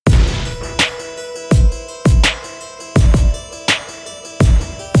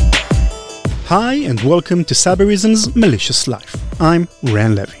Hi, and welcome to Cybereason's Malicious Life. I'm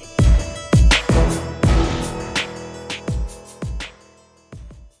Ran Levy.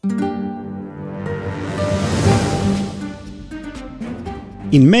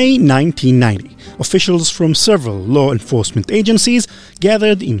 In May 1990, officials from several law enforcement agencies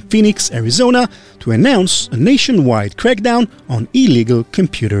gathered in Phoenix, Arizona to announce a nationwide crackdown on illegal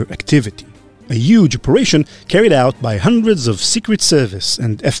computer activity. A huge operation carried out by hundreds of Secret Service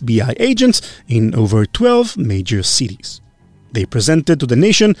and FBI agents in over 12 major cities. They presented to the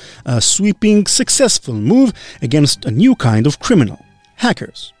nation a sweeping, successful move against a new kind of criminal,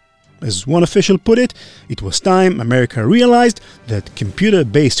 hackers. As one official put it, it was time America realized that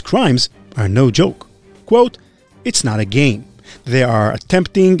computer-based crimes are no joke. Quote, "It's not a game. They are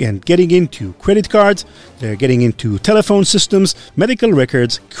attempting and getting into credit cards, they're getting into telephone systems, medical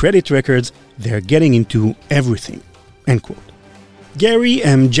records, credit records, they're getting into everything." End quote. Gary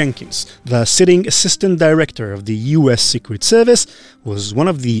M. Jenkins, the sitting assistant director of the U.S. Secret Service, was one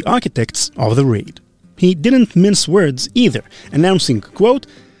of the architects of the raid. He didn't mince words either, announcing, quote,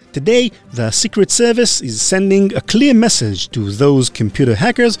 "Today, the Secret Service is sending a clear message to those computer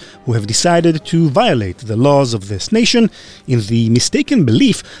hackers who have decided to violate the laws of this nation in the mistaken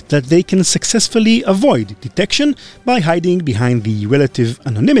belief that they can successfully avoid detection by hiding behind the relative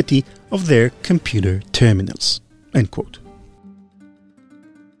anonymity of their computer terminals." End quote.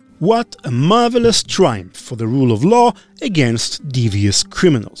 What a marvelous triumph for the rule of law against devious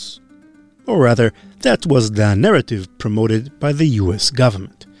criminals. Or rather, that was the narrative promoted by the US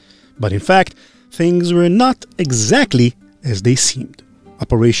government. But in fact, things were not exactly as they seemed.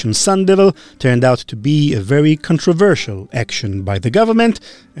 Operation Sun Devil turned out to be a very controversial action by the government,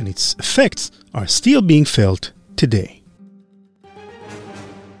 and its effects are still being felt today.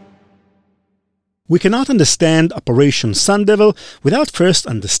 We cannot understand Operation Sun Devil without first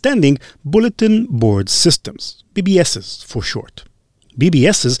understanding bulletin board systems, BBSs for short.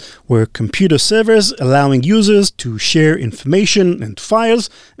 BBSs were computer servers allowing users to share information and files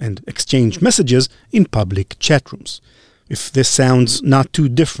and exchange messages in public chat rooms. If this sounds not too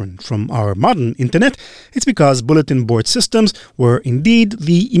different from our modern internet, it's because bulletin board systems were indeed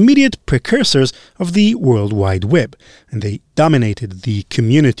the immediate precursors of the World Wide Web, and they dominated the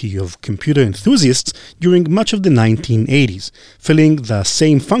community of computer enthusiasts during much of the 1980s, filling the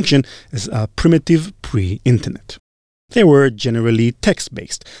same function as a primitive pre-internet. They were generally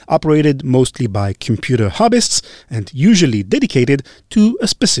text-based, operated mostly by computer hobbyists, and usually dedicated to a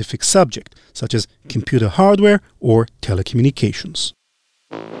specific subject, such as computer hardware or telecommunications.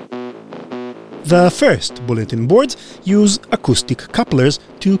 The first bulletin boards use acoustic couplers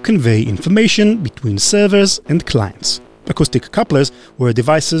to convey information between servers and clients. Acoustic couplers were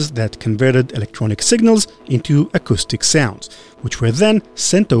devices that converted electronic signals into acoustic sounds, which were then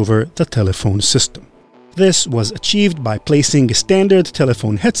sent over the telephone system. This was achieved by placing a standard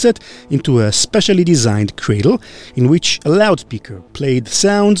telephone headset into a specially designed cradle in which a loudspeaker played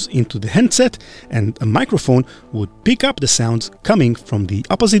sounds into the headset and a microphone would pick up the sounds coming from the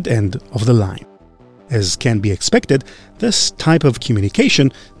opposite end of the line. As can be expected, this type of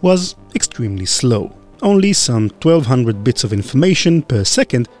communication was extremely slow, only some 1200 bits of information per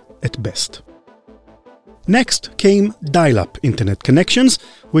second at best. Next came dial-up internet connections,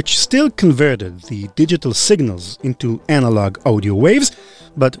 which still converted the digital signals into analog audio waves,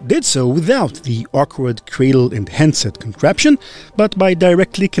 but did so without the awkward cradle and handset contraption, but by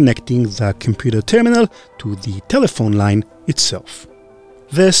directly connecting the computer terminal to the telephone line itself.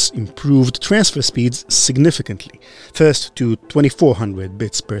 This improved transfer speeds significantly, first to 2400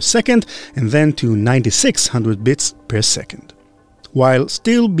 bits per second and then to 9600 bits per second. While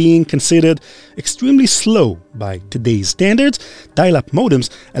still being considered extremely slow by today's standards, dial-up modems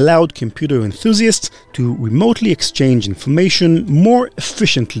allowed computer enthusiasts to remotely exchange information more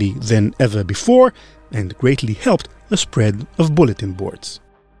efficiently than ever before and greatly helped the spread of bulletin boards.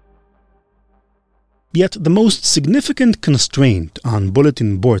 Yet the most significant constraint on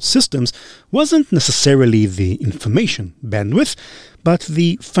bulletin board systems wasn't necessarily the information bandwidth, but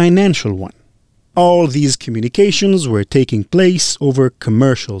the financial one. All these communications were taking place over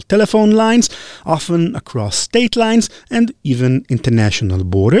commercial telephone lines, often across state lines and even international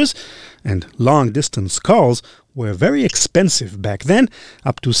borders, and long-distance calls were very expensive back then,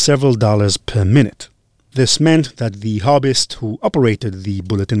 up to several dollars per minute. This meant that the hobbyists who operated the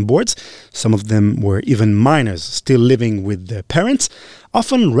bulletin boards, some of them were even minors still living with their parents,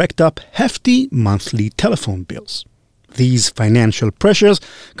 often racked up hefty monthly telephone bills. These financial pressures,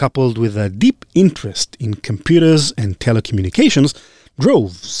 coupled with a deep interest in computers and telecommunications,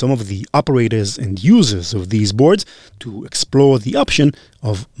 drove some of the operators and users of these boards to explore the option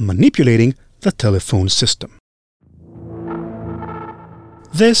of manipulating the telephone system.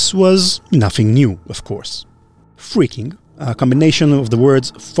 This was nothing new, of course. Phreaking, a combination of the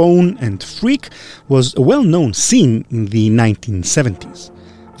words phone and freak, was a well-known scene in the 1970s.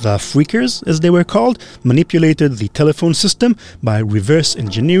 The phreakers, as they were called, manipulated the telephone system by reverse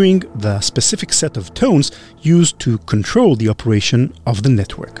engineering the specific set of tones used to control the operation of the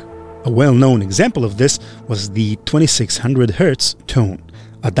network. A well-known example of this was the 2600 Hz tone,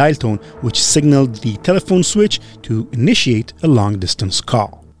 a dial tone which signaled the telephone switch to initiate a long-distance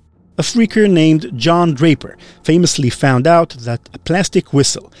call. A phreaker named John Draper famously found out that a plastic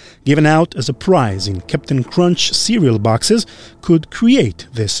whistle given out as a prize in Captain Crunch cereal boxes could create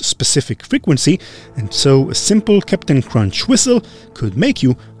this specific frequency, and so a simple Captain Crunch whistle could make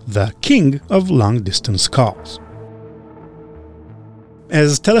you the king of long-distance calls.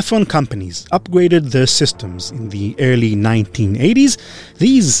 As telephone companies upgraded their systems in the early 1980s,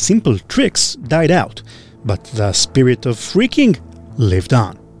 these simple tricks died out, but the spirit of phreaking lived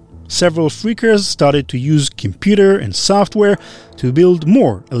on. Several phreakers started to use computer and software to build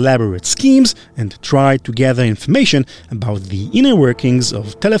more elaborate schemes and try to gather information about the inner workings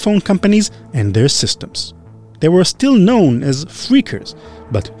of telephone companies and their systems. They were still known as phreakers,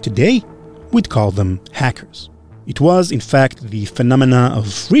 but today we'd call them hackers. It was, in fact, the phenomena of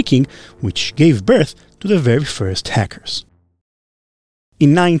phreaking which gave birth to the very first hackers.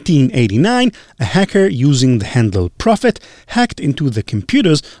 In 1989, a hacker using the handle Prophet hacked into the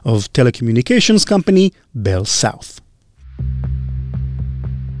computers of telecommunications company Bell South.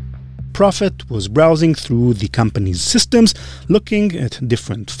 Prophet was browsing through the company's systems, looking at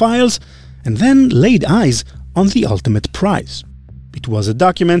different files, and then laid eyes on the ultimate prize. It was a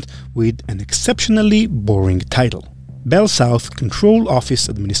document with an exceptionally boring title: Bell South Control Office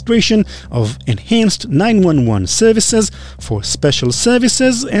Administration of Enhanced 911 Services for Special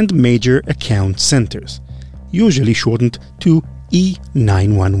Services and Major Account Centers, usually shortened to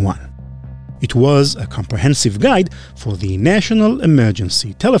E911. It was a comprehensive guide for the National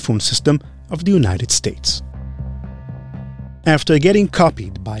Emergency Telephone System of the United States. After getting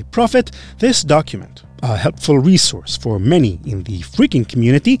copied by Prophet, this document, a helpful resource for many in the phreaking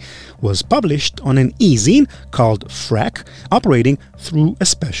community, was published on an e-zine called Phrack, operating through a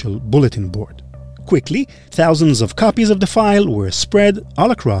special bulletin board. Quickly, thousands of copies of the file were spread all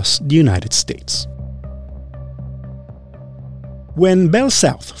across the United States. When Bell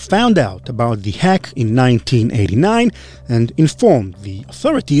South found out about the hack in 1989 and informed the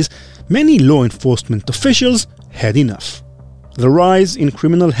authorities, many law enforcement officials had enough. The rise in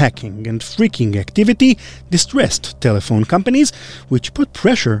criminal hacking and phreaking activity distressed telephone companies, which put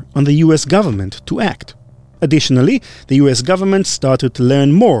pressure on the US government to act. Additionally, the US government started to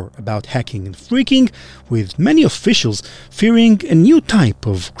learn more about hacking and phreaking, with many officials fearing a new type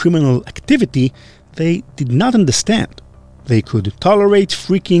of criminal activity they did not understand. They could tolerate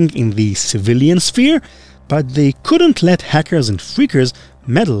phreaking in the civilian sphere, but they couldn't let hackers and phreakers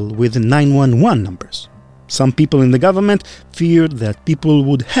meddle with the 911 numbers. Some people in the government feared that people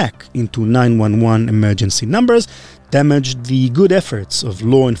would hack into 911 emergency numbers, damage the good efforts of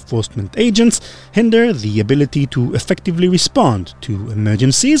law enforcement agents, hinder the ability to effectively respond to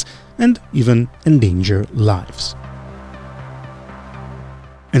emergencies, and even endanger lives.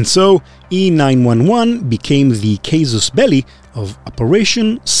 And so, E911 became the casus belli of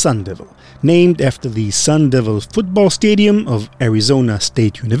Operation Sun Devil, named after the Sun Devil football stadium of Arizona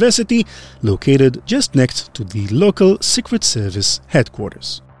State University, located just next to the local Secret Service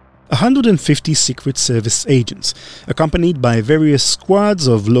headquarters. 150 Secret Service agents, accompanied by various squads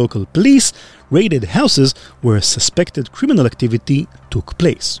of local police, raided houses where suspected criminal activity took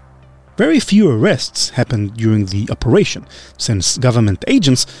place. Very few arrests happened during the operation, since government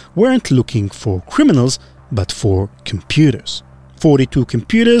agents weren't looking for criminals, but for computers. 42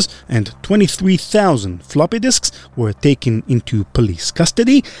 computers and 23,000 floppy disks were taken into police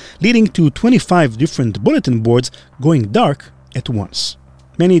custody, leading to 25 different bulletin boards going dark at once.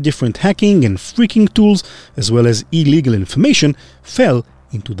 Many different hacking and phreaking tools, as well as illegal information, fell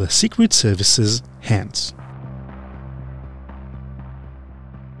into the Secret Service's hands.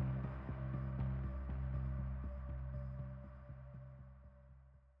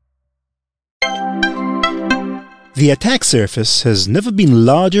 The attack surface has never been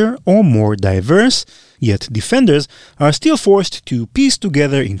larger or more diverse, yet defenders are still forced to piece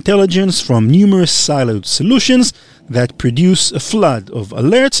together intelligence from numerous siloed solutions that produce a flood of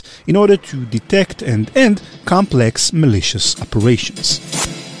alerts in order to detect and end complex malicious operations.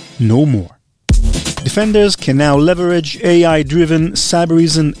 No more. Defenders can now leverage AI-driven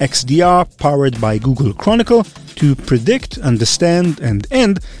Cybereason XDR powered by Google Chronicle to predict, understand, and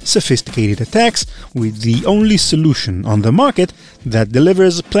end sophisticated attacks with the only solution on the market that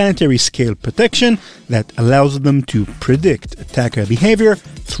delivers planetary-scale protection that allows them to predict attacker behavior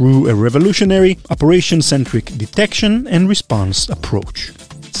through a revolutionary, operation-centric detection and response approach.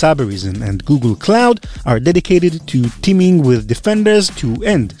 Cybereason and Google Cloud are dedicated to teaming with defenders to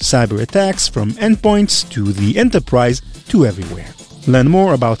end cyber attacks from endpoints to the enterprise to everywhere. Learn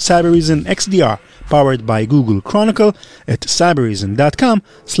more about Cybereason XDR powered by Google Chronicle at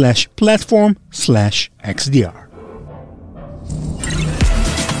cybereason.com/platform/XDR.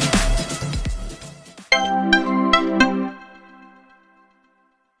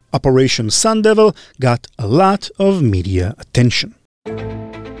 Operation Sun Devil got a lot of media attention.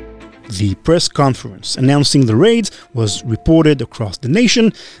 The press conference announcing the raids was reported across the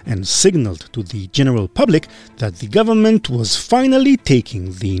nation and signaled to the general public that the government was finally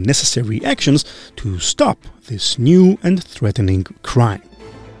taking the necessary actions to stop this new and threatening crime.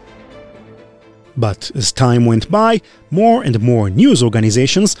 But as time went by, more and more news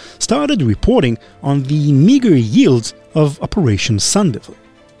organizations started reporting on the meager yields of Operation Sun Devil.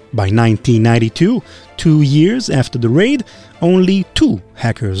 By 1992, 2 years after the raid, only 2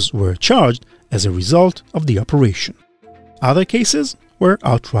 hackers were charged as a result of the operation. Other cases were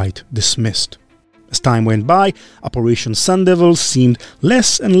outright dismissed. As time went by, Operation Sun Devil seemed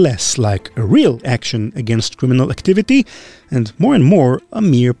less and less like a real action against criminal activity and more a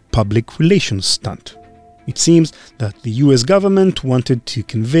mere public relations stunt. It seems that the US government wanted to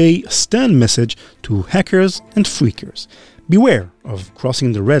convey a stern message to hackers and freakers. Beware of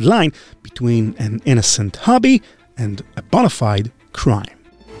crossing the red line between an innocent hobby and a bona fide crime.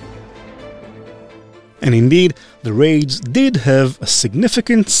 And indeed, the raids did have a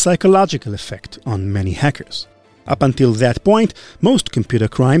significant psychological effect on many hackers. Up until that point, most computer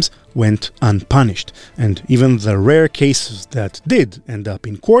crimes went unpunished, and even the rare cases that did end up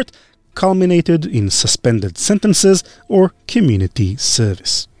in court culminated in suspended sentences or community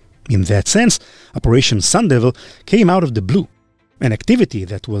service. In that sense, Operation Sun Devil came out of the blue. An activity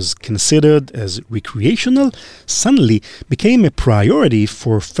that was considered as recreational suddenly became a priority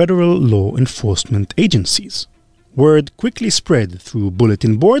for federal law enforcement agencies. Word quickly spread through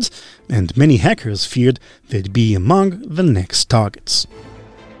bulletin boards, and many hackers feared they'd be among the next targets.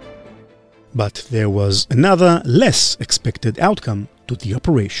 But there was another, less expected outcome to the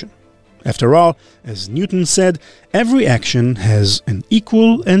operation. After all, as Newton said, every action has an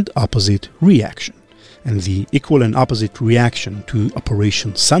equal and opposite reaction. And the equal and opposite reaction to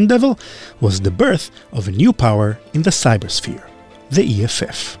Operation Sun Devil was the birth of a new power in the cybersphere, the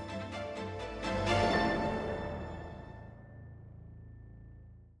EFF.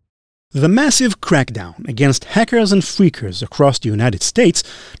 The massive crackdown against hackers and freakers across the United States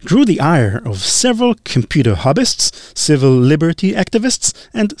drew the ire of several computer hobbyists, civil liberty activists,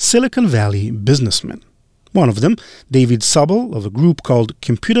 and Silicon Valley businessmen. One of them, David Sobel of a group called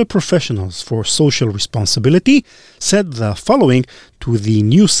Computer Professionals for Social Responsibility, said the following to the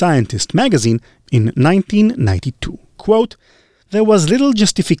New Scientist magazine in 1992, quote, "There was little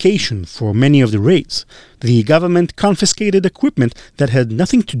justification for many of the raids. The government confiscated equipment that had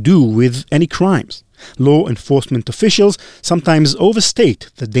nothing to do with any crimes. Law enforcement officials sometimes overstate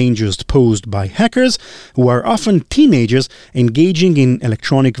the dangers posed by hackers, who are often teenagers engaging in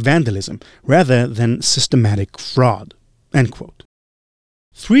electronic vandalism rather than systematic fraud." End quote.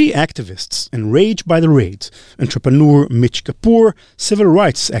 3 activists enraged by the raids, entrepreneur Mitch Kapor, civil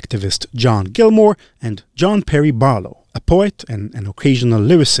rights activist John Gilmore, and John Perry Barlow, a poet and an occasional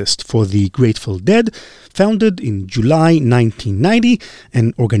lyricist for the Grateful Dead, founded in July 1990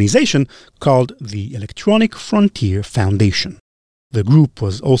 an organization called the Electronic Frontier Foundation. The group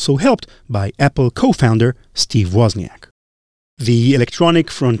was also helped by Apple co-founder Steve Wozniak. The Electronic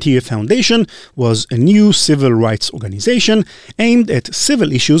Frontier Foundation was a new civil rights organization aimed at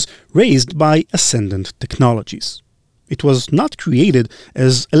civil issues raised by ascendant technologies. It was not created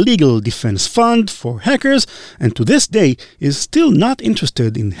as a legal defense fund for hackers, and to this day is still not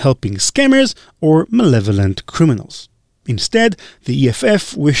interested in helping scammers or malevolent criminals. Instead, the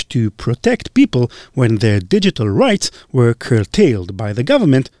EFF wished to protect people when their digital rights were curtailed by the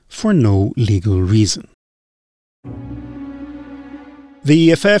government for no legal reason.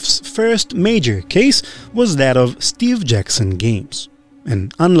 The EFF's first major case was that of Steve Jackson Games. An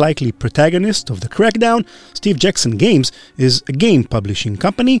unlikely protagonist of the crackdown, Steve Jackson Games is a game publishing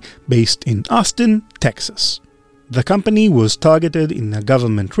company based in Austin, Texas. The company was targeted in a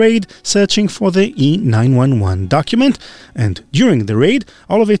government raid searching for the E911 document, and during the raid,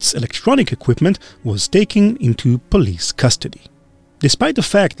 all of its electronic equipment was taken into police custody. Despite the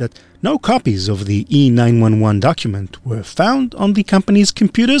fact that no copies of the E911 document were found on the company's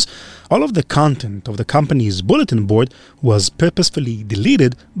computers, all of the content of the company's bulletin board was purposefully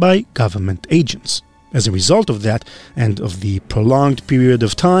deleted by government agents. As a result of that, and of the prolonged period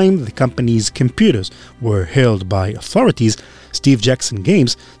of time the company's computers were held by authorities, Steve Jackson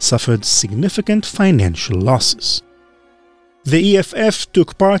Games suffered significant financial losses. The EFF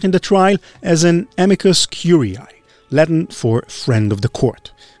took part in the trial as an amicus curiae, Latin for friend of the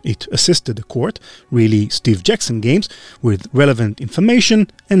court. It assisted the court, really Steve Jackson Games, with relevant information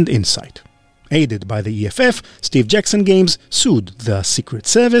and insight. Aided by the EFF, Steve Jackson Games sued the Secret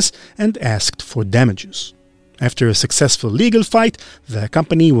Service and asked for damages. After a successful legal fight, the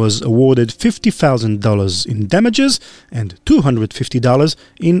company was awarded $50,000 in damages and $250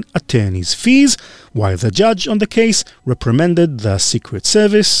 in attorney's fees, while the judge on the case reprimanded the Secret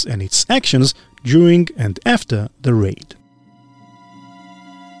Service and its actions during and after the raid.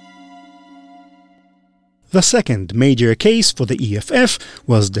 The second major case for the EFF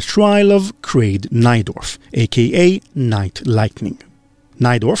was the trial of Craig Najdorf, aka Night Lightning.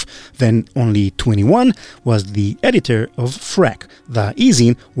 Najdorf, then only 21, was the editor of Phrack, the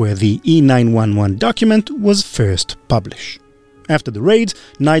e-zine where the E911 document was first published. After the raids,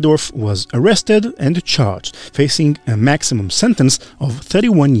 Najdorf was arrested and charged, facing a maximum sentence of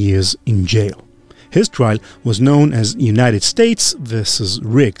 31 years in jail. His trial was known as United States versus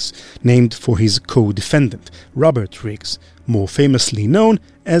Riggs, named for his co-defendant, Robert Riggs, more famously known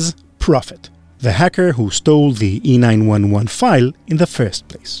as Prophet, the hacker who stole the E911 file in the first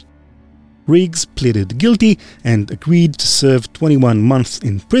place. Riggs pleaded guilty and agreed to serve 21 months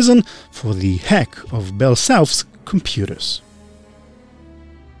in prison for the hack of Bell South's computers.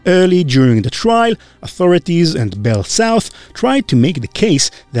 Early during the trial, authorities and Bell South tried to make the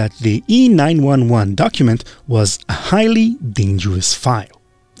case that the E911 document was a highly dangerous file.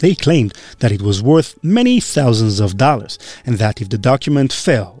 They claimed that it was worth many thousands of dollars, and that if the document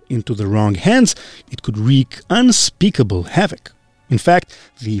fell into the wrong hands, it could wreak unspeakable havoc. In fact,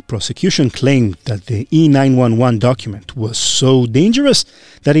 the prosecution claimed that the E911 document was so dangerous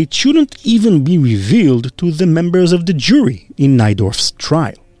that it shouldn't even be revealed to the members of the jury in Najdorf's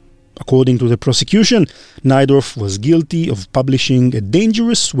trial. According to the prosecution, Najdorf was guilty of publishing a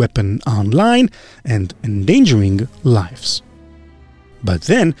dangerous weapon online and endangering lives. But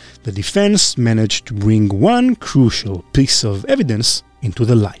then, the defense managed to bring one crucial piece of evidence into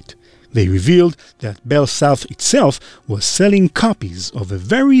the light. They revealed that Bell South itself was selling copies of a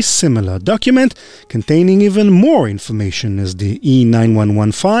very similar document containing even more information as the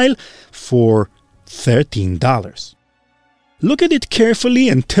E911 file for $13. Look at it carefully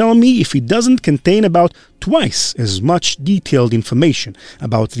and tell me if it doesn't contain about twice as much detailed information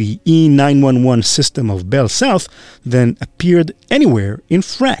about the E911 system of Bell South than appeared anywhere in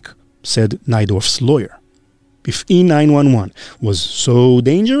Phrack, said Najdorf's lawyer. If E911 was so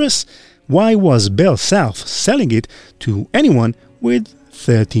dangerous, why was Bell South selling it to anyone with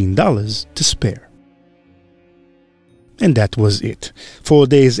 $13 to spare? And that was it. 4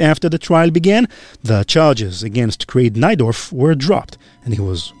 days after the trial began, the charges against Craig Najdorf were dropped, and he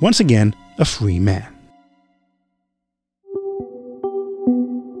was once again a free man.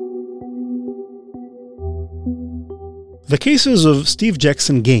 The cases of Steve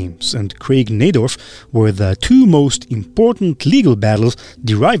Jackson Games and Craig Najdorf were the two most important legal battles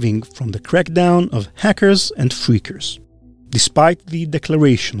deriving from the crackdown of hackers and phreakers. Despite the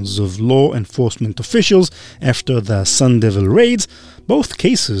declarations of law enforcement officials after the Sun Devil raids, both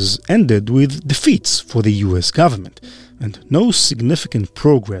cases ended with defeats for the US government, and no significant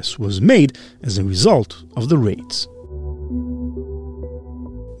progress was made as a result of the raids.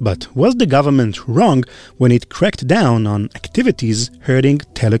 But was the government wrong when it cracked down on activities hurting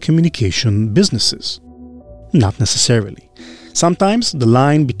telecommunication businesses? Not necessarily. Sometimes the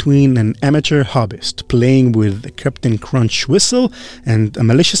line between an amateur hobbyist playing with a Captain Crunch whistle and a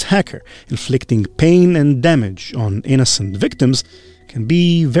malicious hacker inflicting pain and damage on innocent victims can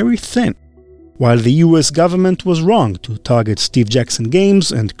be very thin. While the US government was wrong to target Steve Jackson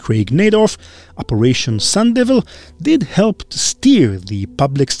Games and Craig Najdorf, Operation Sun Devil did help to steer the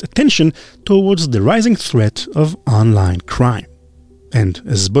public's attention towards the rising threat of online crime. And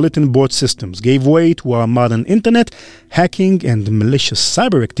as bulletin board systems gave way to our modern internet, hacking and malicious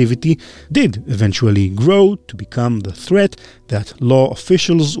cyber activity did eventually grow to become the threat that law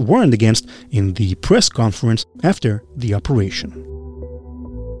officials warned against in the press conference after the operation.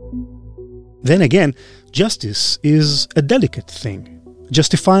 Then again, justice is a delicate thing.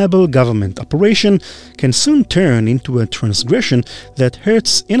 Justifiable government operation can soon turn into a transgression that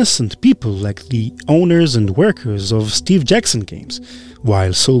hurts innocent people like the owners and workers of Steve Jackson games,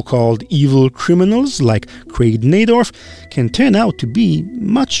 while so-called evil criminals like Craig Nadorf can turn out to be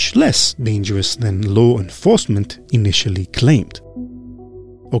much less dangerous than law enforcement initially claimed.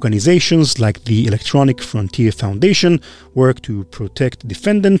 Organizations like the Electronic Frontier Foundation work to protect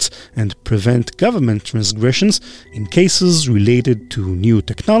defendants and prevent government transgressions in cases related to new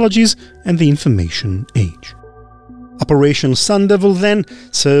technologies and the information age. Operation Sun Devil, then,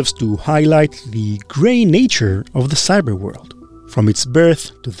 serves to highlight the gray nature of the cyber world. From its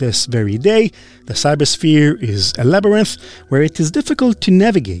birth to this very day, the cybersphere is a labyrinth where it is difficult to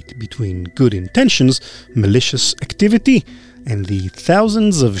navigate between good intentions, malicious activity, and the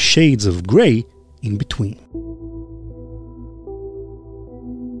thousands of shades of gray in between.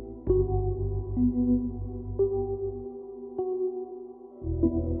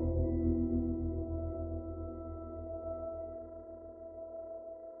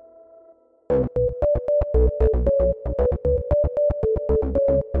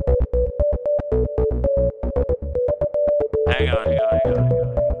 Hang on.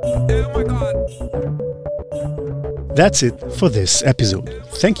 Oh my God. That's it for this episode.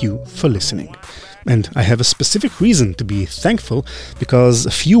 Thank you for listening. And I have a specific reason to be thankful, because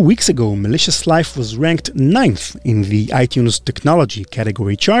a few weeks ago Malicious Life was ranked 9th in the iTunes Technology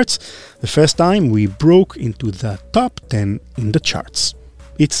category charts, the first time we broke into the top 10 in the charts.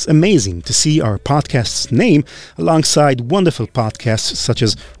 It's amazing to see our podcast's name alongside wonderful podcasts such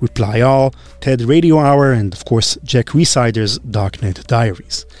as Reply All, TED Radio Hour, and of course Jack Rhysider's Darknet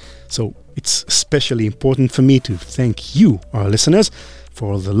Diaries. So it's especially important for me to thank you, our listeners,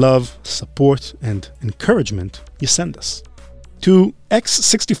 for all the love, support, and encouragement you send us. To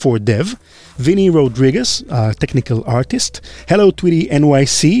X64Dev, Vinny Rodriguez, our technical artist, Hello Tweety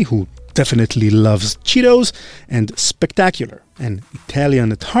NYC, who definitely loves Cheetos, and Spectacular, an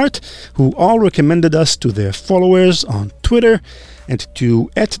Italian at heart, who all recommended us to their followers on Twitter, and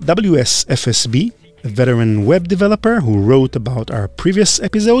to @WSFSB, a veteran web developer who wrote about our previous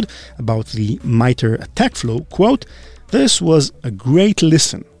episode about the MITRE attack flow, quote, "This was a great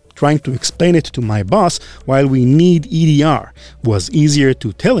listen. Trying to explain it to my boss while we need EDR was easier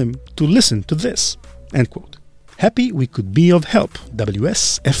to tell him to listen to this," end quote. Happy we could be of help,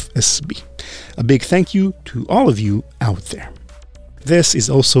 WSFSB. A big thank you to all of you out there. This is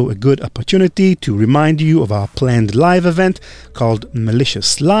also a good opportunity to remind you of our planned live event called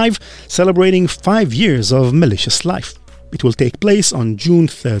Malicious Live, celebrating 5 years of Malicious Life. It will take place on June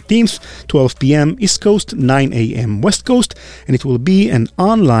 13th, 12 p.m. East Coast, 9 a.m. West Coast, and it will be an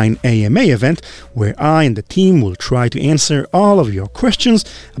online AMA event where I and the team will try to answer all of your questions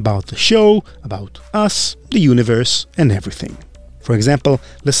about the show, about us, the universe, and everything. For example,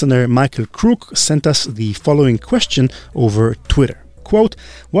 listener Michael Crook sent us the following question over Twitter. Quote,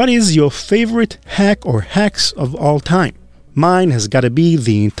 "What is your favorite hack or hacks of all time? Mine has got to be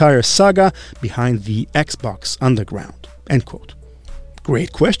the entire saga behind the Xbox Underground." End quote.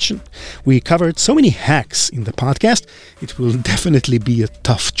 Great question. We covered so many hacks in the podcast, it will definitely be a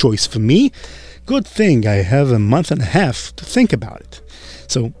tough choice for me. Good thing I have a month and a half to think about it.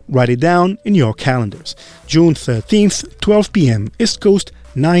 So write it down in your calendars. June 13th, 12 p.m. East Coast,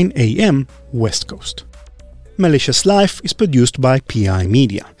 9 a.m. West Coast. Malicious Life is produced by PI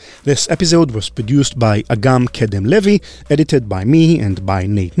Media. This episode was produced by Agam Kedem Levi, edited by me and by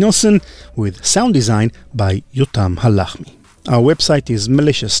Nate Nilsson, with sound design by Yotam Halachmi. Our website is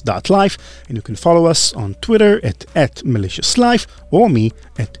malicious.life, and you can follow us on Twitter at maliciouslife or me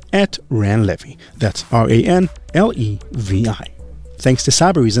at ranlevi. That's RANLEVI. Thanks to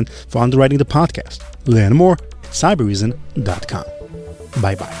Cybereason for underwriting the podcast. Learn more at cybereason.com.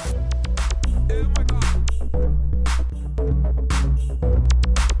 Bye-bye.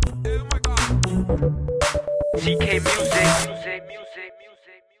 CK Music.